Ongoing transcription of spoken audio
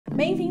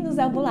Bem-vindos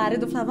ao Bulário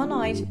do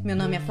Flavonoide. Meu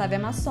nome é Flávia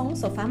Masson,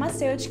 sou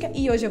farmacêutica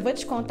e hoje eu vou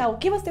te contar o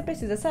que você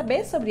precisa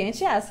saber sobre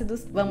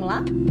antiácidos. Vamos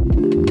lá?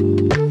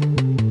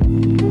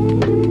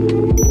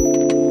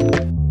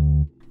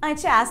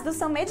 Antiácidos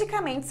são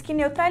medicamentos que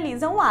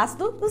neutralizam o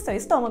ácido do seu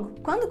estômago.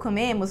 Quando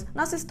comemos,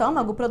 nosso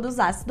estômago produz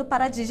ácido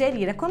para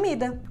digerir a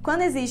comida.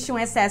 Quando existe um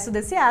excesso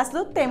desse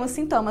ácido, temos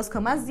sintomas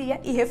como azia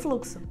e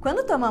refluxo.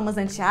 Quando tomamos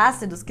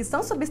antiácidos, que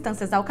são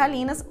substâncias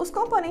alcalinas, os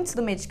componentes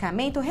do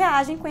medicamento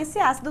reagem com esse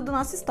ácido do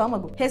nosso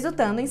estômago,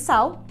 resultando em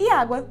sal e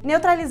água,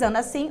 neutralizando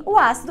assim o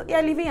ácido e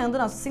aliviando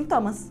nossos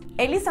sintomas.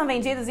 Eles são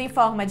vendidos em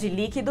forma de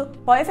líquido,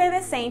 pó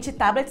efervescente,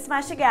 tablets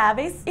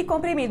mastigáveis e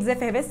comprimidos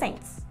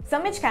efervescentes.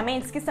 São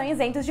medicamentos que são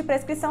isentos de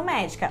prescrição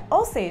médica,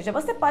 ou seja,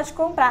 você pode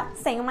comprar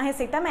sem uma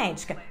receita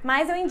médica,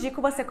 mas eu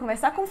indico você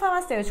conversar com um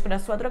farmacêutico da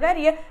sua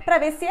drogaria para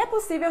ver se é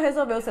possível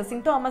resolver os seus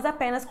sintomas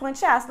apenas com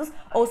antiácidos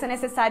ou se é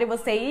necessário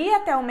você ir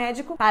até um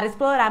médico para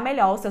explorar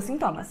melhor os seus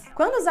sintomas.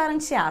 Quando usar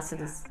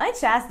antiácidos?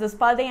 Antiácidos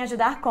podem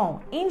ajudar com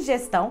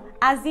indigestão,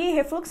 azia e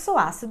refluxo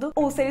ácido,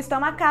 úlcera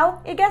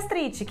estomacal e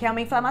gastrite, que é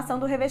uma inflamação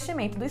do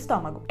revestimento do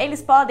estômago.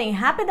 Eles podem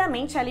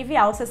rapidamente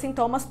aliviar os seus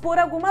sintomas por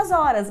algumas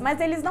horas, mas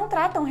eles não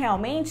tratam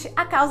realmente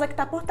a causa que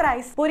está por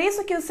trás. Por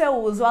isso que o seu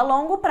uso a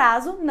longo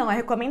prazo não é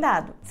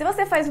recomendado. Se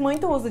você faz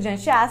muito uso de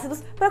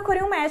antiácidos,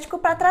 procure um médico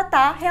para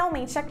tratar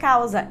realmente a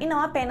causa e não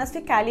apenas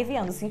ficar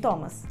aliviando os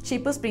sintomas.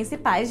 Tipos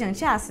principais de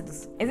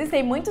antiácidos.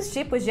 Existem muitos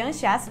tipos de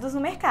antiácidos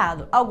no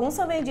mercado. Alguns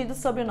são vendidos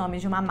sob o nome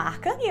de uma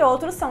marca e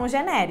outros são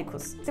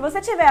genéricos. Se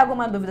você tiver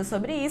alguma dúvida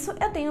sobre isso,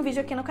 eu tenho um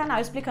vídeo aqui no canal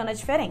explicando a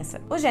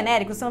diferença. Os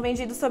genéricos são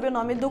vendidos sob o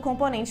nome do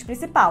componente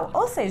principal,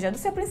 ou seja, do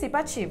seu princípio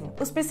ativo.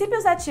 Os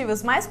princípios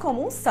ativos mais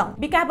comuns são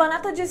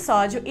bicarbonato de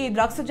sódio e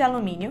hidróxido de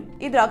alumínio,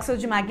 hidróxido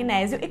de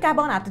magnésio e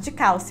carbonato de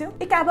cálcio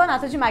e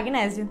carbonato de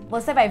magnésio.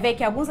 Você vai ver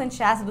que alguns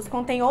antiácidos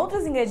contêm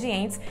outros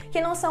ingredientes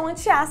que não são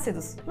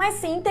antiácidos, mas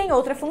sim têm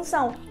outra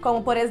função,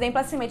 como por exemplo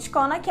a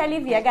simeticona que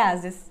alivia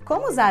gases.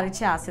 Como usar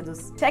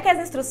antiácidos? Cheque as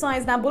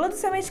instruções na bula do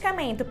seu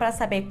medicamento para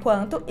saber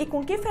quanto e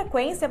com que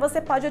frequência você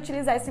pode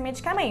utilizar esse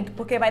medicamento,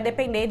 porque vai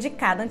depender de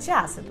cada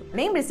antiácido.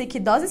 Lembre-se que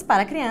doses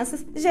para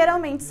crianças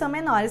geralmente são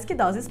menores que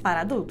doses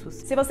para adultos.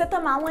 Se você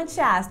tomar um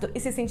antiácido e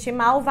se sentir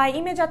mal, vai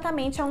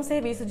imediatamente a um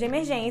serviço de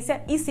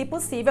emergência e, se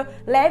possível,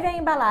 leve a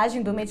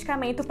embalagem do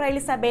medicamento para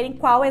eles saberem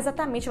qual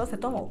exatamente você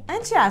tomou.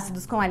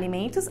 Antiácidos com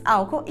alimentos,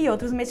 álcool e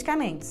outros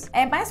medicamentos.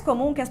 É mais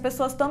comum que as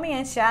pessoas tomem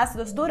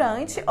antiácidos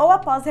durante ou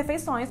após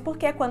refeições,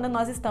 porque é quando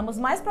nós estamos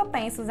mais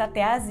propensos a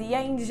ter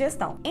azia e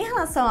indigestão. Em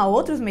relação a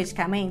outros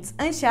medicamentos,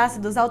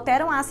 antiácidos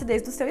alteram a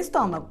acidez do seu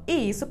estômago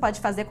e isso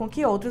pode fazer com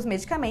que outros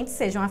medicamentos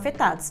sejam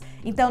afetados.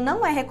 Então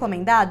não é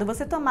recomendado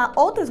você tomar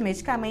outros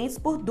medicamentos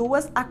por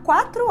 2 a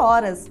 4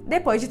 horas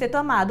depois de ter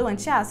tomado o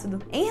antiácido.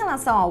 Em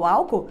relação ao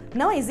álcool,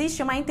 não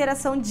existe uma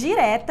interação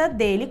direta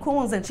dele com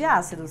os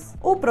antiácidos.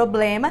 O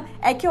problema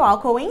é que o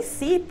álcool em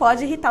si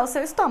pode irritar o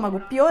seu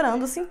estômago,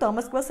 piorando os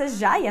sintomas que você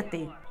já ia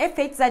ter.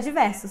 Efeitos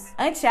adversos.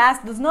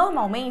 Antiácidos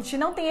normalmente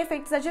não têm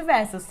efeitos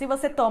adversos se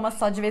você toma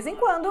só de vez em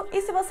quando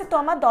e se você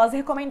toma a dose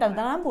recomendada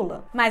na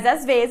bula. Mas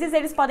às vezes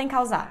eles podem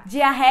causar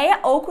diarreia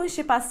ou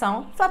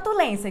constipação,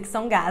 flatulência, que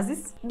são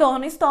gases, dor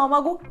no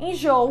estômago,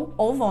 enjoo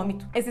ou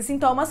vômito. Esses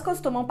sintomas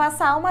costumam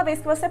passar uma vez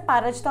que você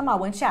para de tomar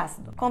o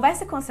antiácido.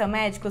 Converse com seu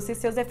médico se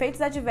seus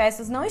efeitos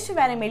adversos não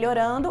estiverem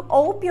melhorando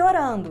ou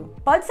piorando.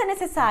 Pode ser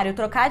necessário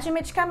trocar de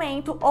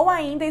medicamento ou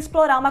ainda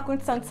explorar uma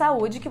condição de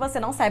saúde que você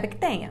não saiba que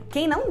tenha.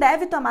 Quem não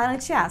deve tomar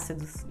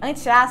antiácidos?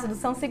 Antiácidos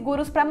são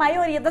seguros para a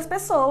maioria das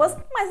pessoas,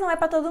 mas não é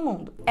para todo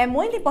mundo. É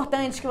muito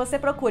importante que você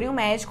procure um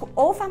médico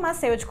ou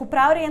farmacêutico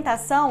para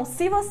orientação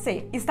se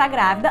você está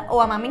grávida ou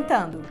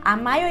amamentando. A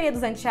maioria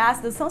dos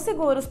antiácidos são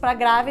seguros para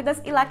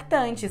grávidas e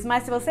lactantes,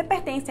 mas se você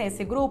pertence a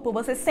esse grupo,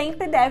 você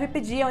sempre deve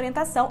pedir a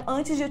orientação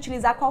antes de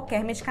utilizar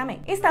qualquer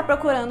medicamento. Está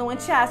procurando um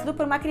antiácido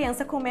por uma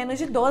criança com menos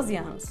de 12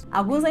 anos.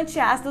 Alguns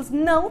antiácidos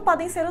não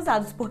podem ser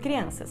usados por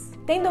crianças.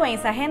 Tem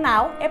doença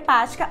renal,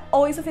 hepática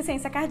ou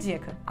insuficiência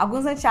cardíaca.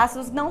 Alguns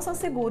antiácidos não são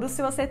seguros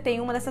se você tem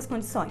uma dessas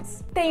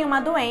condições. Tem uma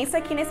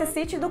doença que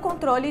necessite do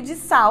controle de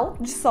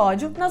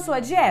sódio na sua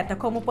dieta,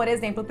 como por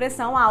exemplo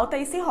pressão alta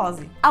e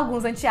cirrose.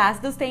 Alguns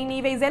antiácidos têm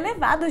níveis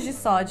elevados de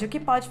sódio que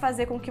pode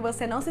fazer com que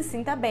você não se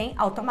sinta bem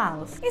ao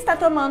tomá-los. Está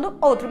tomando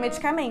outro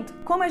medicamento.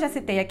 Como eu já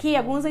citei aqui,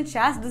 alguns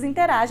antiácidos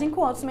interagem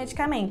com outros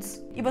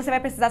medicamentos e você vai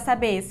precisar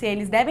saber se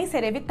eles devem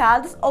ser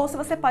evitados ou se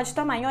você pode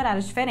tomar em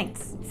horários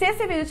diferentes. Se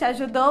esse vídeo te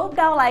ajudou,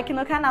 dá o like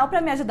no canal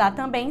para me ajudar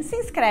também, se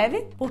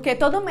inscreve, porque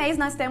todo mês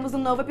nós temos um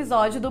novo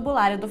episódio do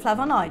Bulário do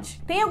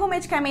Flavonoide. Tem algum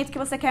medicamento que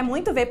você quer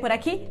muito ver por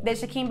aqui?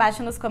 Deixa aqui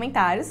embaixo nos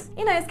comentários.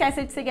 E não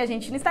esqueça de seguir a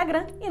gente no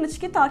Instagram e no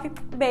TikTok.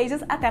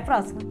 Beijos, até a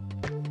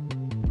próxima!